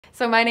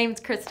So my name's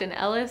Kristin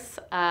Ellis.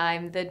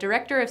 I'm the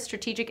Director of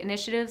Strategic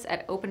Initiatives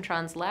at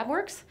Opentrons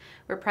LabWorks.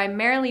 We're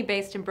primarily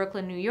based in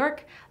Brooklyn, New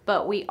York,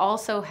 but we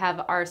also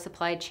have our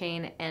supply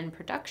chain and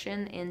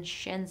production in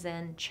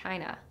Shenzhen,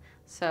 China.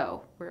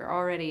 So we're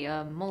already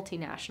a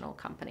multinational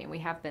company. We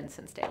have been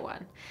since day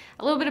one.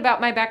 A little bit about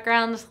my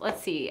background.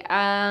 Let's see.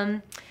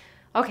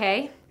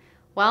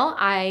 Well,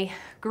 I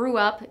grew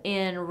up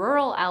in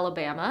rural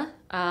Alabama.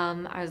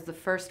 I was the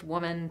first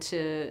woman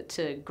to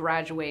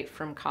graduate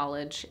from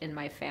college in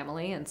my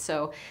family. And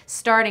so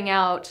starting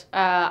out,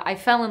 I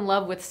fell in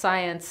love with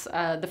science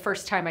the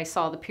first time I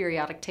saw the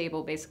periodic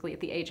table, basically at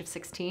the age of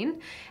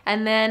 16.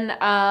 And then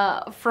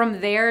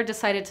from there,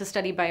 decided to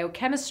study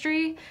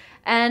biochemistry.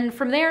 And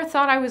from there,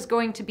 thought I was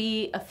going to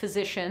be a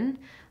physician.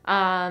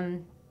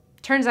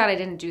 Turns out I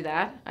didn't do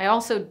that. I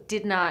also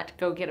did not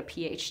go get a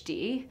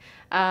PhD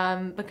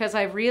because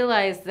I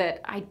realized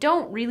that I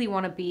don't really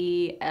want to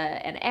be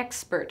an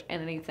expert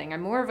in anything.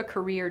 I'm more of a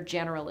career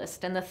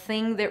generalist, and the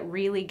thing that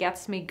really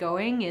gets me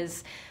going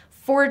is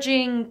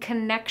forging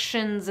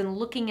connections and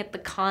looking at the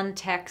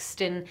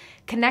context and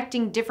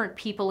connecting different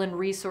people and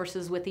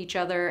resources with each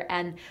other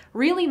and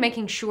really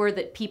making sure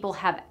that people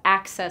have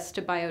access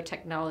to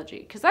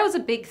biotechnology. Because that was a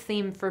big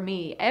theme for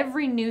me.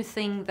 Every new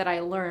thing that I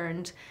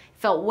learned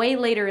felt way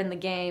later in the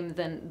game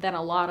than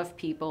a lot of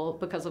people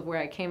because of where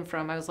I came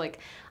from. I was like,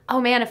 oh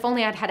man, if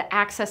only I'd had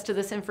access to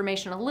this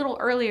information a little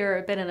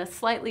earlier, been in a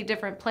slightly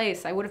different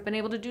place, I would have been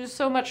able to do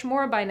so much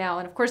more by now.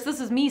 And of course,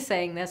 this is me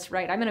saying this,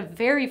 right? I'm in a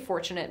very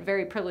fortunate,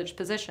 very privileged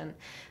position.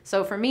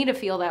 So for me to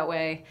feel that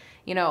way,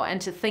 you know,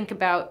 and to think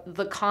about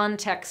the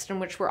context in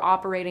which we're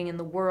operating in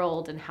the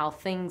world and how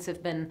things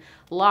have been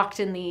locked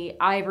in the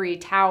ivory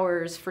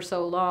towers for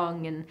so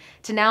long, and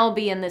to now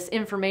be in this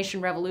information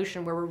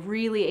revolution where we're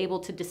really able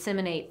to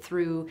disseminate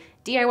through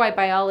DIY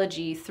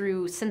biology,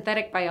 through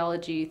synthetic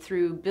biology,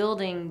 through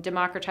building,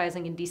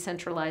 democratizing, and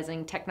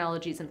decentralizing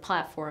technologies and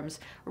platforms,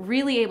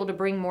 really able to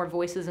bring more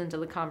voices into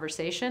the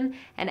conversation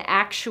and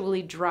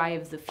actually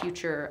drive the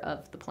future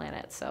of the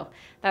planet. So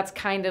that's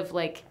kind of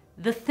like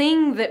the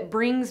thing that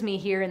brings me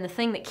here and the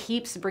thing that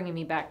keeps bringing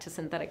me back to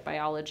synthetic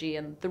biology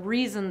and the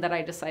reason that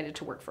I decided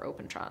to work for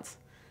Opentrons.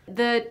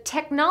 The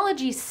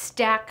technology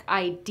stack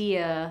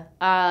idea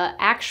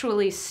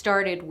actually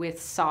started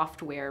with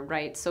software,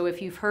 right? So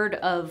if you've heard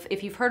of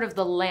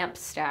the LAMP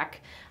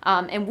stack,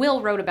 and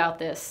Will wrote about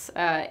this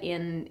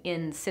in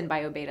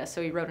SynbiTECH,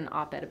 so he wrote an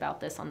op-ed about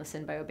this on the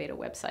SynbiTECH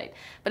website.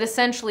 But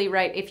essentially,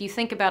 right, if you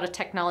think about a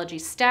technology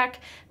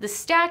stack, the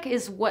stack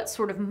is what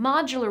sort of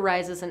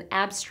modularizes and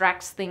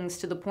abstracts things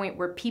to the point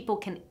where people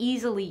can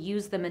easily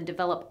use them and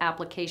develop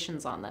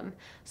applications on them.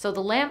 So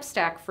the LAMP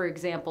stack, for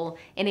example,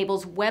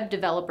 enables web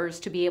developers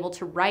to be able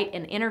to write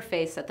an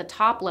interface at the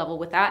top level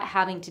without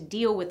having to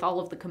deal with all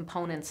of the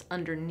components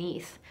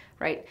underneath,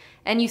 right?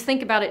 And you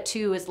think about it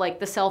too as like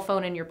the cell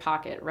phone in your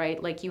pocket,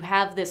 right? Like you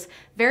have this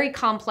very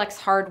complex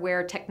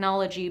hardware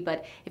technology,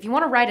 but if you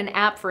want to write an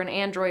app for an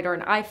Android or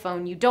an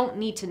iPhone, you don't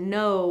need to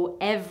know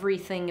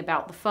everything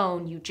about the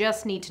phone. You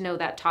just need to know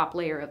that top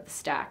layer of the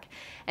stack.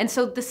 And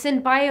so the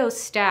SynbiTECH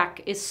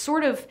stack is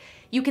sort of,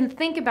 you can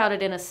think about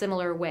it in a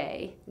similar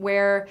way,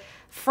 where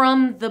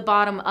from the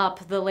bottom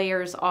up, the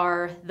layers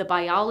are the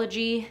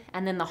biology,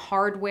 and then the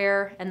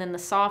hardware, and then the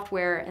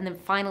software, and then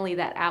finally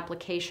that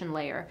application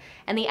layer.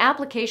 And the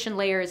application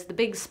layer is the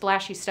big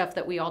splashy stuff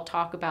that we all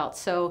talk about.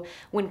 So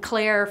when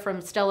Claire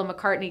from Stella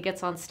McCartney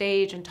gets on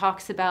stage and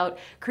talks about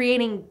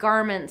creating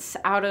garments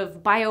out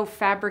of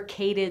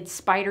biofabricated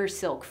spider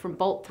silk from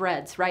bolt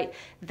threads, right?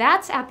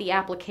 That's at the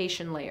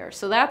application layer.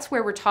 So that's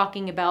where we're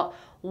talking about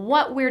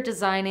what we're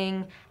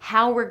designing,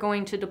 how we're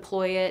going to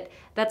deploy it.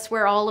 That's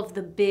where all of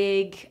the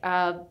big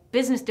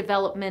business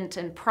development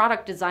and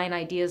product design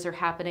ideas are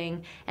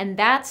happening. And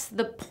that's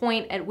the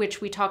point at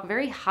which we talk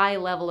very high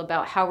level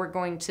about how we're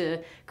going to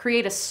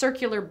create a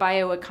circular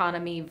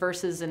bioeconomy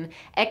versus an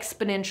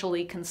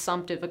exponentially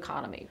consumptive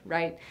economy,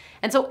 right?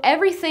 And so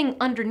everything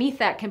underneath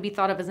that can be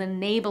thought of as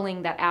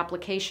enabling that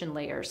application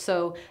layer.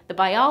 So the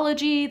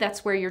biology,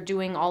 that's where you're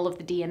doing all of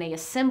the DNA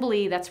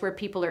assembly. That's where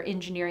people are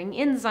engineering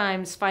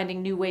enzymes,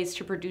 finding new ways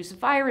to produce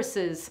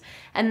viruses.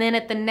 And then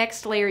at the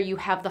next layer, you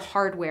have the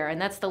hardware, and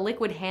that's the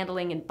liquid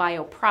handling and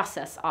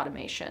bioprocess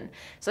automation.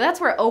 So that's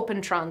where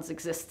Opentrons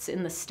exists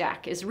in the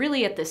stack, is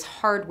really at this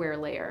hardware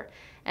layer.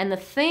 And the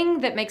thing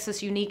that makes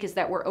us unique is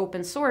that we're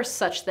open source,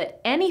 such that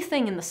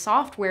anything in the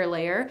software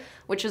layer,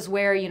 which is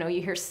where, you know,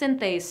 you hear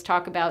Synthase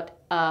talk about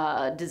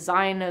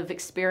design of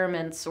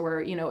experiments,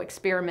 or, you know,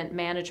 experiment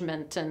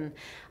management, and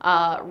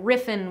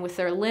Riffin with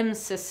their LIMS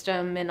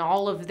system and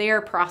all of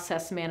their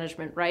process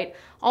management, right?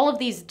 All of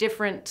these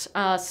different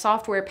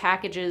software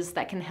packages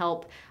that can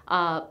help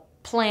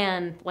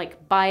plan like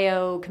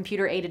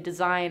computer-aided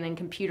design and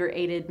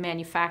computer-aided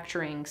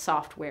manufacturing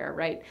software,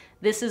 right?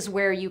 This is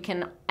where you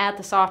can, at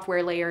the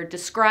software layer,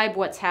 describe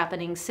what's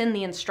happening, send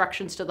the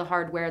instructions to the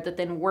hardware that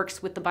then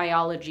works with the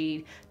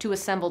biology to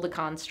assemble the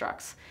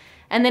constructs.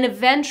 And then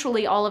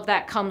eventually all of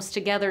that comes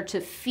together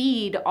to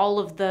feed all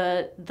of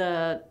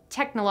the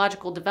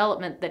technological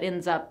development that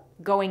ends up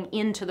going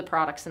into the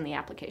products in the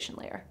application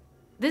layer.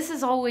 this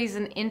is always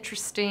an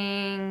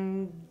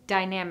interesting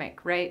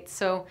dynamic, right?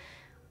 So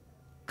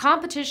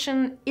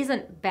competition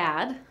isn't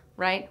bad,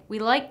 right? We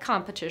like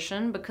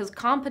competition because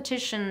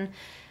competition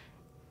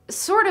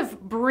sort of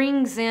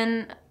brings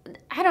in,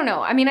 I don't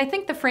know. I mean, I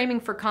think the framing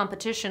for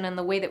competition and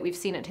the way that we've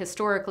seen it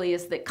historically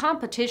is that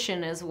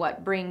competition is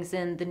what brings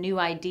in the new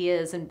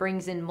ideas and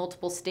brings in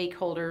multiple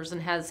stakeholders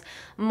and has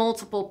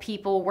multiple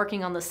people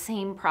working on the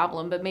same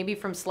problem, but maybe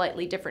from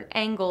slightly different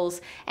angles.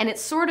 And it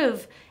sort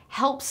of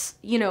helps,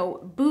 you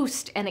know,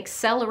 boost and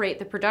accelerate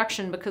the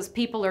production because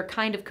people are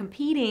kind of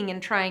competing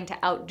and trying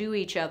to outdo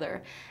each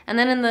other. And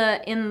then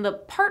in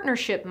the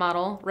partnership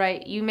model,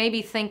 right, you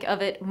maybe think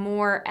of it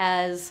more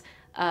as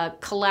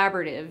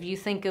collaborative. You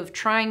think of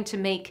trying to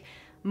make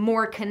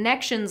more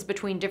connections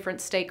between different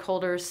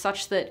stakeholders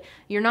such that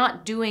you're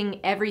not doing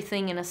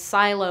everything in a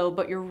silo,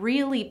 but you're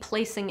really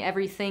placing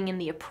everything in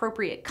the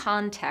appropriate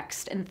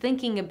context and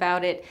thinking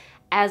about it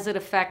as it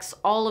affects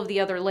all of the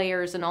other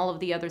layers and all of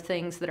the other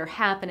things that are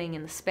happening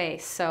in the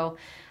space. So,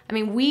 I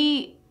mean,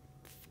 we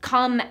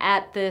come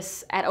at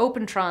this at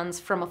Opentrons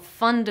from a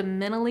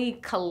fundamentally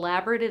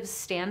collaborative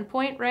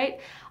standpoint, right?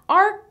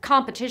 Our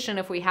competition,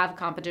 if we have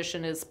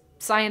competition, is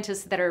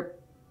scientists that are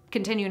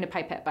continuing to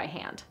pipette by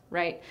hand,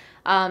 right?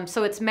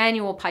 So it's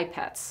manual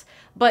pipettes.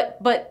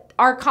 But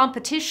our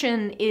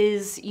competition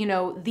is, you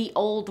know, the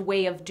old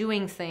way of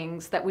doing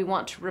things that we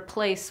want to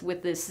replace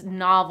with this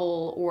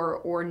novel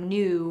or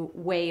new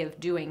way of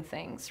doing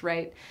things,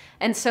 right?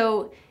 And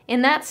so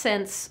in that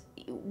sense,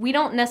 we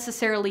don't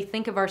necessarily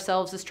think of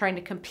ourselves as trying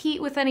to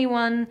compete with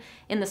anyone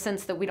in the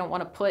sense that we don't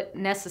want to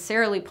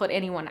necessarily put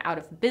anyone out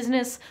of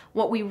business.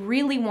 What we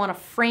really want to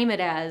frame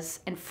it as,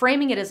 and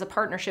framing it as a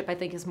partnership, I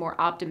think is more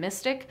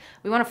optimistic.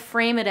 We want to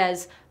frame it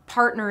as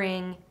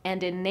partnering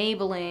and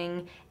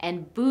enabling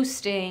and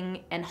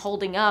boosting and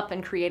holding up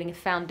and creating a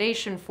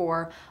foundation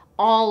for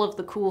all of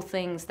the cool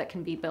things that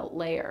can be built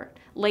later.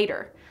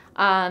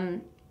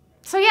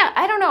 So yeah,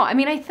 I don't know. I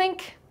mean, I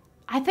think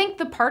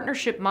the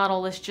partnership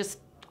model is just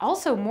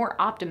also more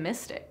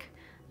optimistic.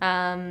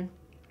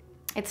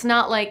 It's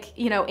not like,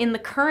 you know, in the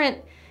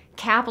current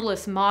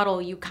capitalist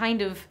model, you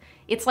kind of,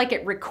 it's like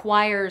it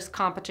requires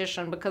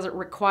competition because it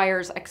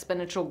requires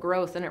exponential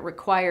growth and it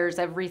requires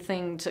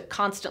everything to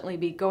constantly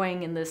be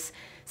going in this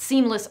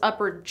seamless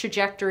upward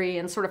trajectory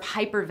and sort of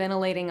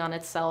hyperventilating on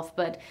itself.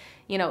 But,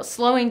 you know,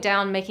 slowing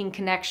down, making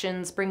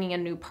connections, bringing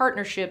in new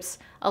partnerships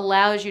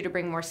allows you to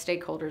bring more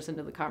stakeholders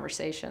into the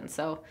conversation.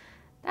 So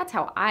that's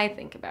how I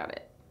think about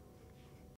it.